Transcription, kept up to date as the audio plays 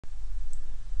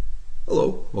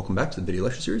Hello, welcome back to the video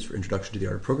lecture series for Introduction to the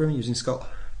Art of Programming using Scala.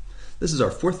 This is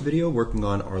our fourth video working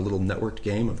on our little networked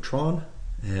game of Tron,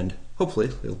 and hopefully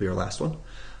it'll be our last one.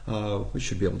 We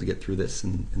should be able to get through this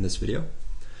in this video.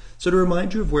 So to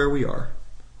remind you of where we are,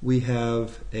 we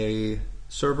have a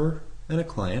server and a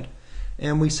client,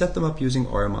 and we set them up using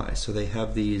RMI. So they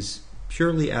have these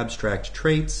purely abstract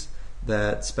traits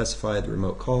that specify the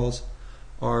remote calls.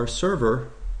 Our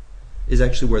server is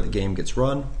actually where the game gets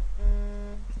run.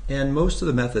 And most of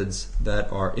the methods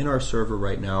that are in our server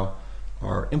right now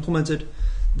are implemented.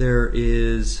 There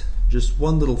is just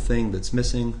one little thing that's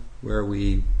missing where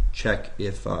we check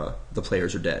if the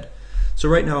players are dead. So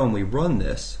right now when we run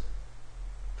this,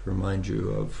 to remind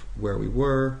you of where we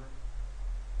were,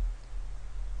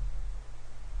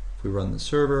 if we run the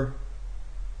server,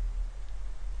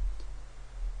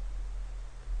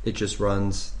 it just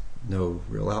runs, no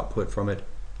real output from it.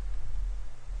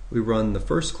 We run the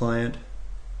first client,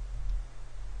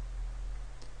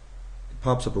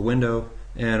 pops up a window,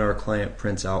 and our client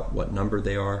prints out what number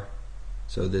they are.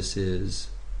 So this is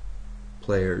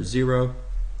player 0.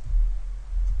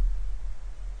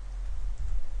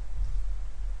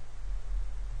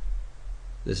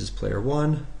 This is player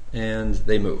 1, and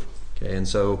they move. Okay, and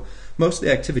so most of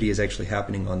the activity is actually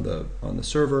happening on the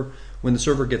server. When the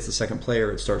server gets the second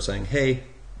player, it starts saying, "Hey,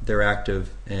 they're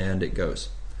active," and it goes.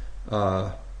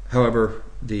 However,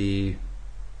 the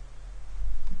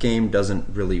game doesn't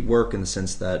really work in the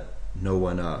sense that no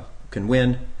one can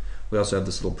win. We also have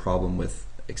this little problem with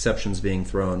exceptions being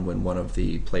thrown when one of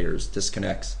the players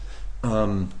disconnects.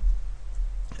 And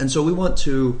so we want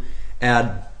to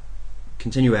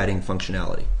continue adding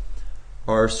functionality.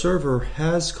 Our server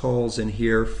has calls in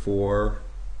here for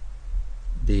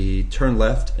the turn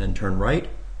left and turn right,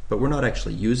 but we're not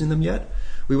actually using them yet.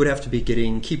 We would have to be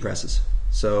getting key presses.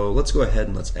 So let's go ahead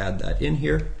and let's add that in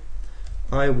here.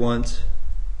 I want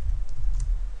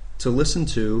to I'm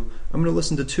going to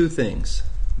listen to two things: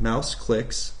 mouse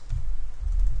clicks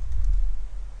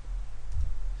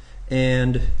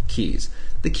and keys.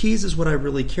 The keys is what I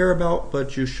really care about,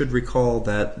 but you should recall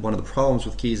that one of the problems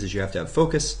with keys is you have to have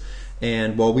focus,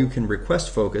 and while we can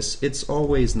request focus, it's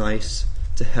always nice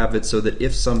to have it so that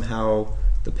if somehow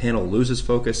the panel loses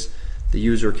focus, the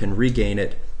user can regain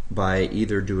it by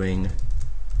either doing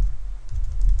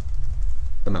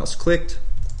a mouse clicked,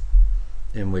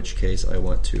 in which case I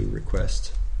want to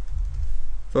request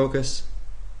focus.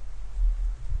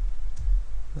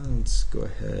 Let's go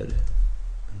ahead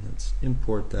and let's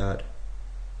import that.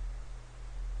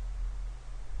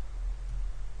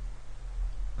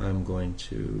 I'm going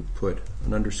to put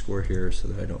an underscore here so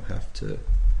that I don't have to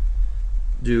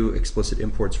do explicit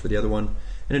imports for the other one.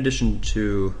 In addition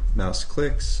to mouse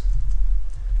clicks,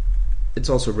 it's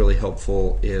also really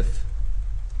helpful if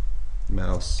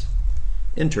mouse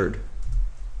entered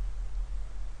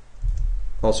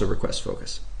also requests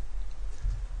focus.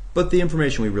 But the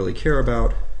information we really care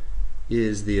about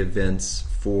is the events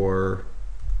for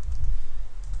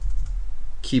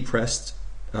key pressed,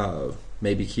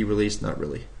 maybe key released, not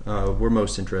really. We're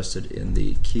most interested in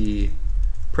the key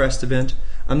pressed event.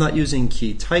 I'm not using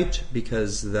key typed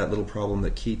because that little problem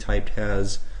that key typed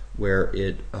has where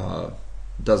it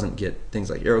doesn't get things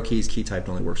like arrow keys. Key typed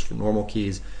only works for normal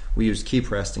keys. We use key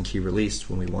pressed and key released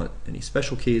when we want any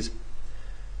special keys.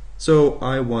 So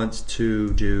I want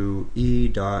to do e.key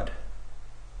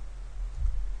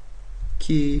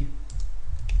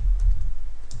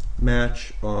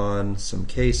match on some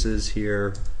cases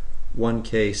here. One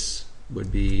case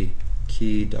would be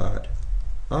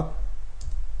key.up,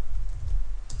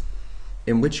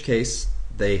 in which case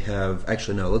they have,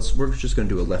 actually no, we're just going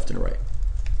to do a left and a right.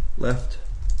 Left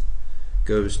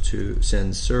goes to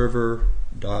send server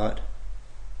dot,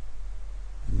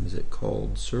 is it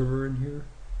called server in here?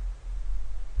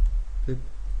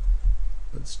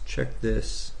 Let's check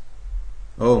this.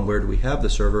 Oh, and where do we have the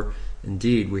server?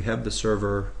 Indeed, we have the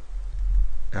server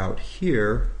out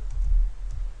here.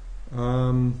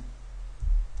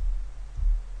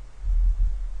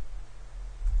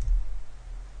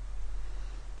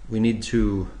 We need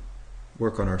to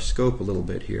work on our scope a little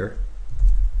bit here.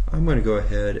 I'm going to go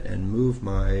ahead and move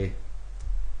my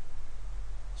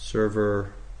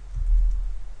server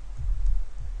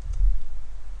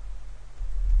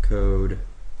code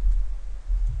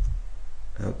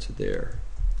out to there.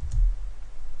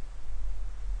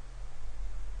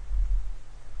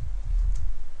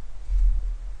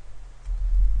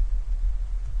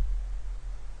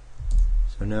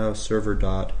 So now server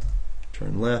dot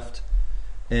turn left,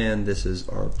 and this is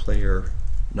our player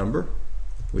number,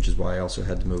 which is why I also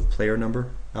had to move player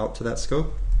number out to that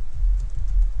scope.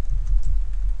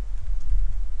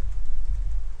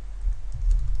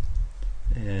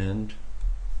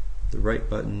 the right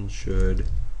button should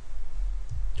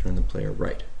turn the player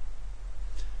right.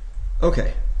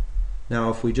 Okay,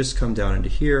 now if we just come down into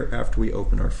here after we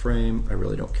open our frame, I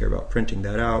really don't care about printing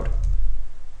that out.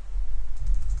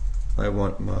 I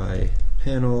want my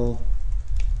panel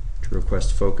to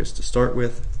request focus to start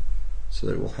with, so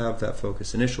that it will have that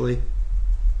focus initially.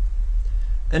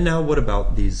 And now what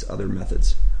about these other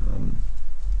methods?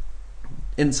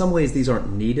 In some ways these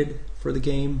aren't needed for the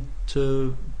game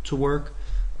to work.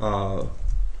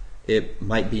 It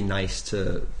might be nice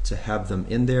to have them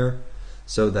in there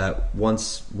so that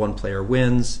once one player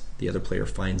wins, the other player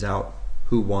finds out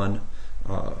who won.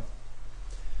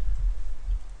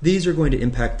 These are going to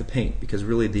impact the paint, because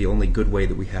really the only good way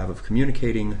that we have of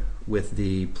communicating with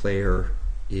the player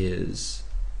is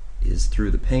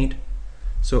through the paint.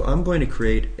 So I'm going to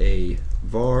create a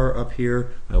var up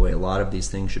here. By the way, a lot of these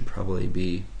things should probably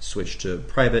be switched to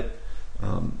private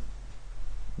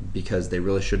because they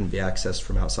really shouldn't be accessed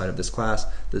from outside of this class.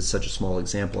 This is such a small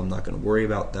example, I'm not going to worry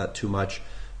about that too much.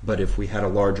 But if we had a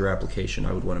larger application,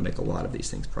 I would want to make a lot of these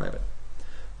things private.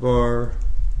 Var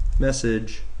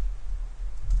message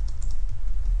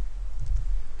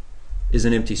is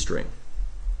an empty string.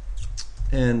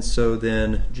 And so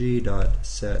then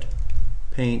g.set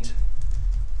paint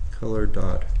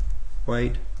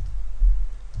color.white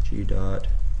g.draw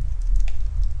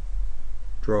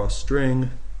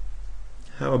string.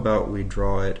 How about we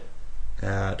draw it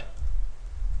at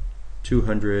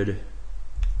 200,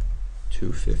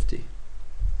 250,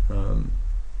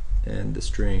 and the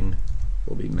string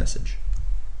will be message.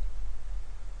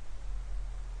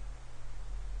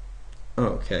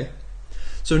 Okay,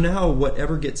 so now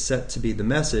whatever gets set to be the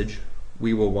message,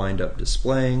 we will wind up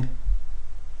displaying.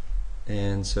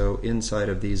 And so inside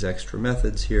of these extra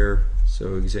methods here,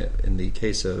 so in the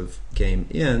case of game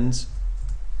ends,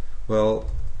 well,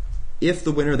 if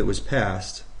the winner that was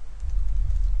passed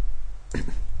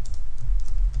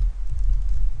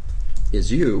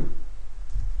is you,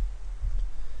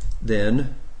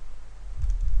 then,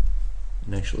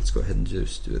 and actually let's go ahead and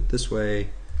just do it this way,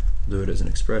 do it as an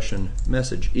expression,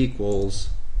 message equals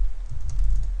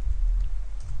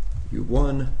you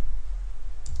won,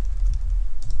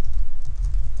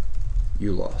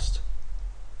 you lost.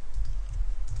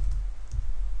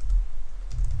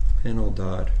 Panel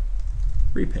dot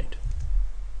repaint.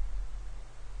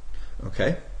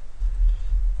 Okay.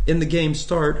 In the game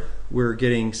start, we're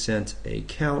getting sent a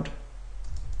count.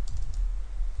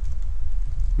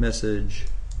 Message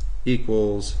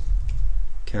equals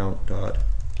count dot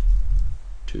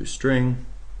to string.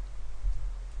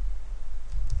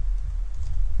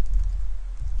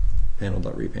 Panel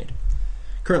dot repaint.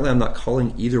 Currently I'm not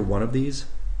calling either one of these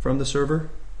from the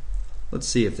server. Let's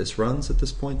see if this runs at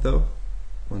this point though.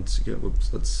 Let's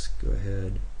go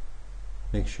ahead,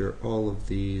 make sure all of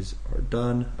these are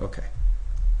done. Okay.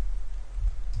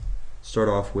 Start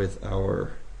off with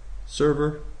our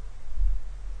server.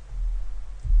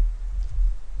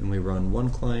 Then we run one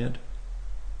client.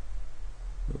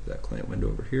 Move that client window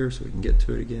over here so we can get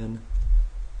to it again.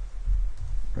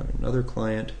 Run another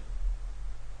client.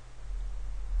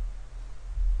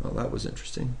 Well, that was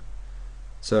interesting.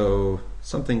 So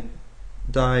something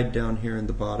died down here in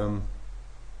the bottom.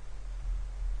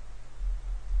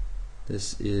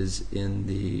 This is in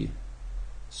the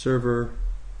server,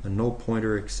 a null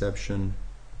pointer exception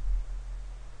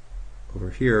over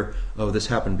here. Oh, this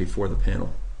happened before the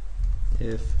panel.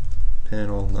 If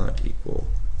panel not equal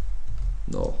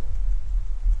null.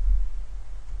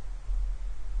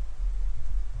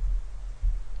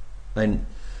 And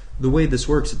the way this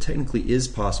works, it technically is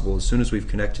possible as soon as we've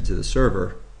connected to the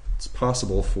server, it's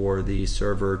possible for the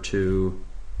server to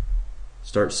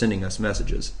start sending us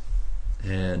messages.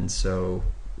 And so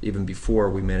even before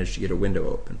we manage to get a window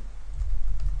open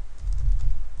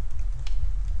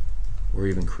or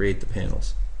even create the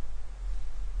panels.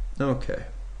 Okay.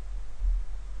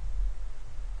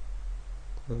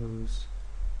 Close,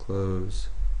 close,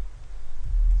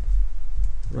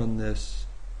 run this,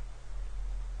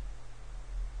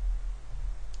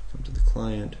 come to the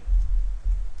client,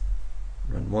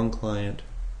 run one client,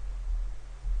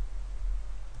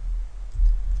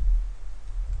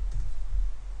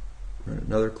 run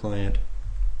another client,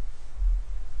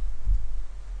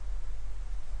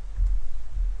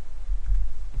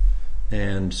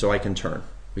 and so I can turn.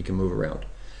 We can move around.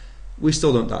 We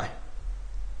still don't die.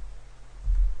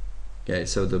 Okay,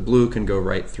 so the blue can go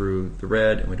right through the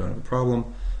red and we don't have a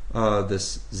problem.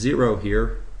 This 0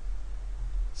 here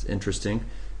is interesting.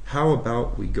 How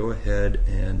about we go ahead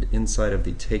and inside of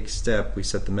the take step we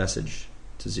set the message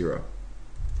to 0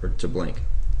 or to blank.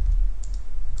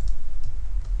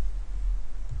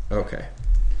 Okay.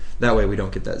 That way we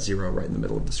don't get that 0 right in the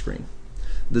middle of the screen.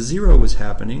 The 0 was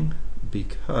happening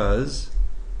because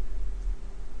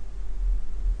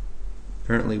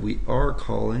apparently we are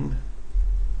calling.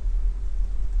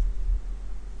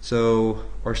 So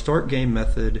our start game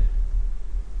method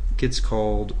gets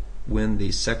called when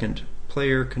the second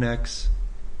player connects.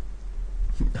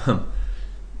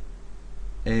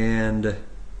 And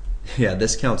yeah,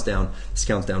 this counts down. This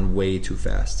counts down way too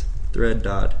fast. Thread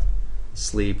dot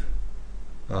sleep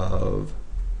of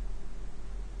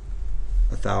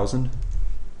 1,000.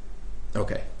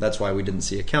 Okay, that's why we didn't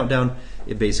see a countdown.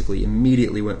 It basically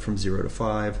immediately went from 0 to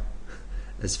 5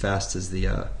 as fast as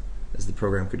the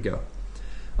program could go.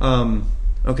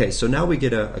 Okay, so now we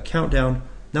get a countdown.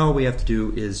 Now all we have to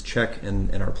do is check,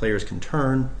 and our players can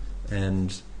turn,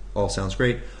 and all sounds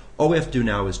great. All we have to do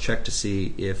now is check to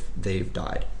see if they've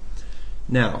died.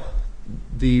 Now,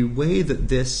 the way that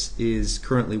this is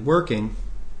currently working,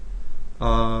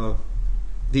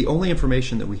 the only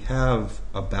information that we have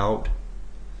about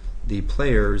the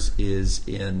players is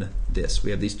in this.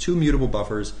 We have these two mutable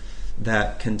buffers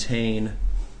that contain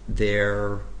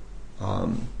their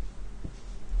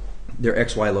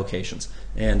XY locations,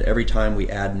 and every time we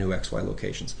add new XY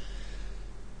locations.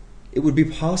 It would be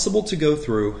possible to go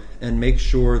through and make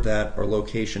sure that our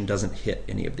location doesn't hit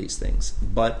any of these things,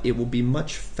 but it will be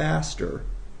much faster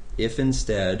if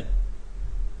instead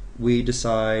we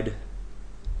decide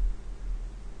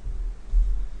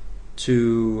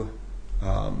to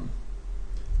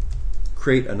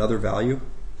create another value.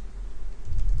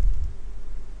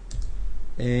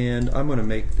 And I'm going to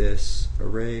make this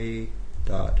array.fill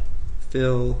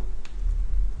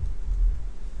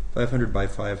 500 by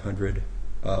 500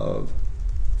 of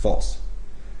false.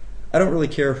 I don't really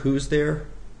care who's there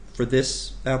for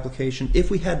this application.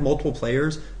 If we had multiple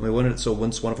players and we wanted it so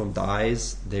once one of them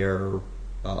dies, their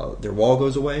wall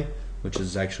goes away, which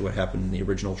is actually what happened in the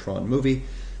original Tron movie,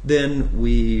 then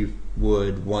we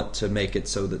would want to make it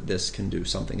so that this can do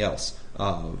something else,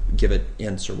 give it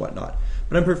ints or whatnot.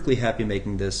 But I'm perfectly happy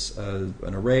making this an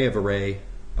array of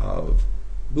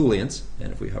Booleans,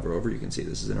 and if we hover over, you can see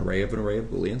this is an array of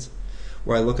Booleans,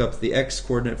 where I look up the x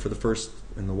coordinate for the first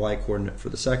and the y coordinate for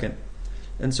the second.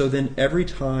 And so then every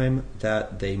time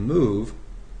that they move,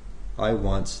 I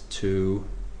want to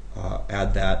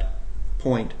add that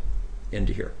point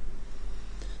into here.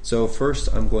 So first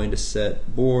I'm going to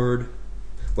set board,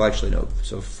 well actually no,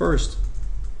 so first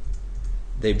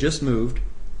they've just moved,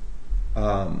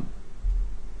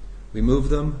 we move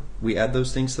them, we add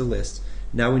those things to the list.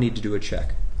 Now we need to do a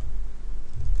check.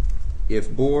 If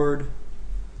board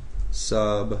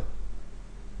sub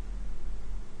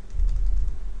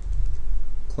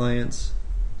clients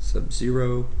sub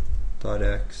 0 dot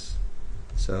x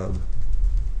sub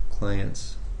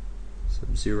clients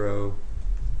sub 0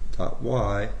 dot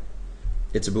y,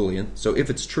 it's a Boolean. So if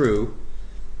it's true,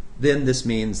 then this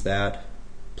means that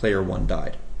player 1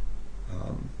 died.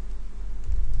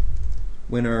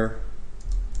 Winner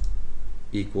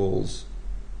equals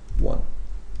 1.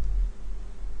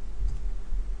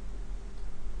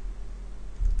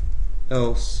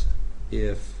 Else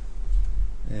if,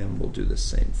 and we'll do the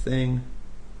same thing,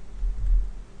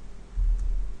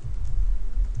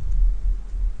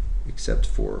 except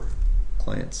for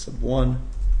client sub 1,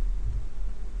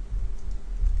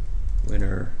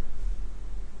 winner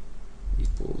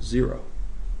equals 0.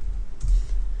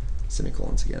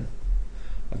 Semicolons again.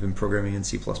 I've been programming in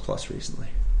C++ recently.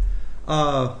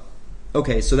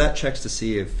 Okay, so that checks to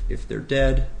see if they're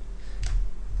dead.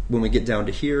 When we get down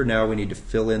to here, now we need to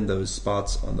fill in those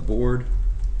spots on the board.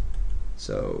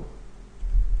 So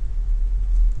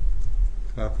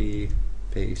copy,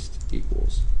 paste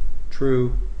equals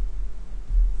true,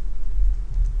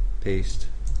 paste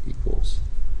equals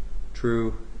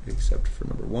true, except for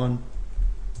number 1.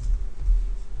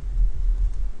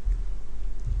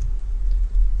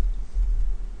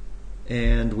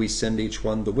 And we send each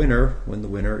one the winner when the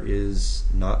winner is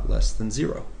not less than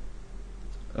 0.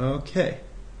 Okay.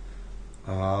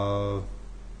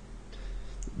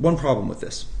 One problem with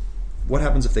this. What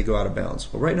happens if they go out of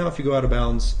bounds? Well, right now if you go out of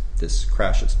bounds, this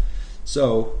crashes.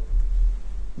 So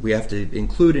we have to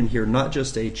include in here not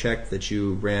just a check that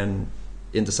you ran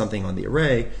into something on the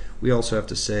array, we also have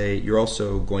to say you're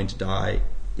also going to die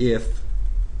if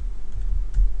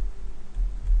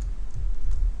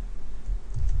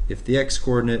the x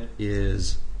coordinate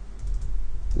is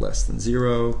less than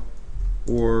 0,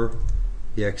 or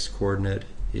the x coordinate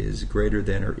is greater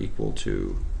than or equal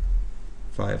to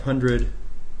 500,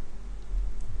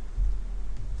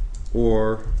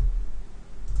 or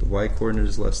the y coordinate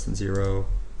is less than 0,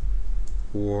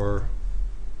 or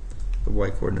the y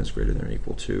coordinate is greater than or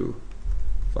equal to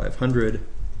 500,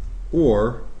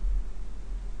 or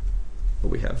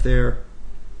what we have there,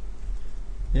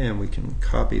 and we can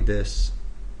copy this,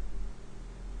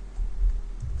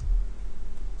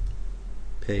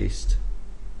 paste,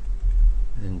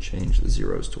 and change the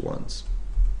zeros to ones.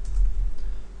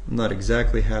 I'm not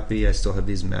exactly happy. I still have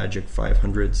these magic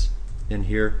 500s in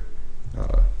here.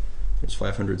 There's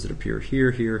 500s that appear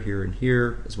here, here, here, and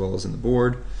here, as well as in the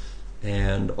board,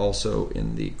 and also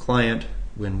in the client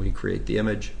when we create the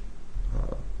image.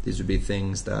 These would be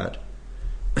things that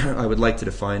I would like to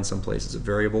define someplace as a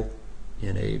variable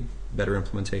in a better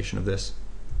implementation of this.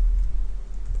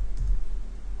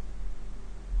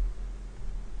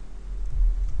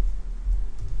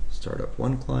 Start up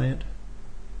one client.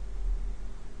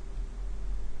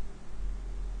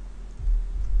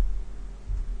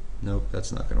 Nope,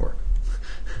 that's not going to work.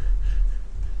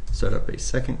 Start up a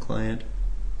second client.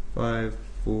 5,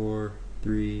 4,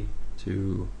 3,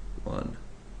 2, 1,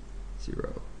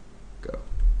 0, go.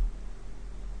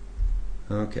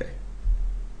 Okay.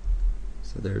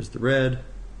 So there's the red.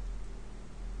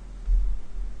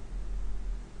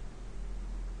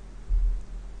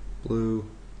 Blue.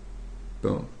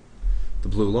 Boom. The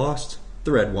blue lost,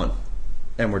 the red won.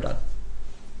 And we're done.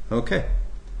 Okay.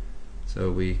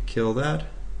 So we kill that,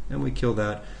 and we kill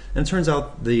that. And it turns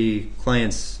out the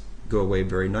clients go away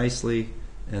very nicely,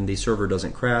 and the server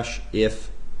doesn't crash if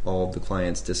all of the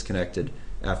clients disconnected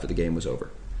after the game was over.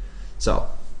 So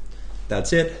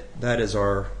that's it. That is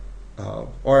our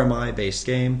RMI based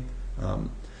game.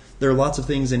 There are lots of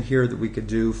things in here that we could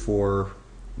do for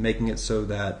making it so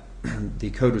that the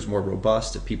code was more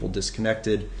robust if people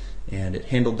disconnected, and it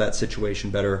handled that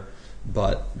situation better,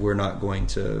 but we're not going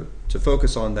to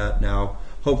focus on that now.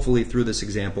 Hopefully through this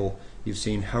example you've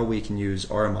seen how we can use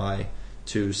RMI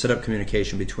to set up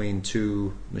communication between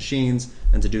two machines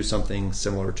and to do something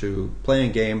similar to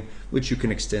playing a game, which you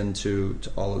can extend to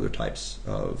all other types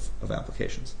of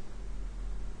applications.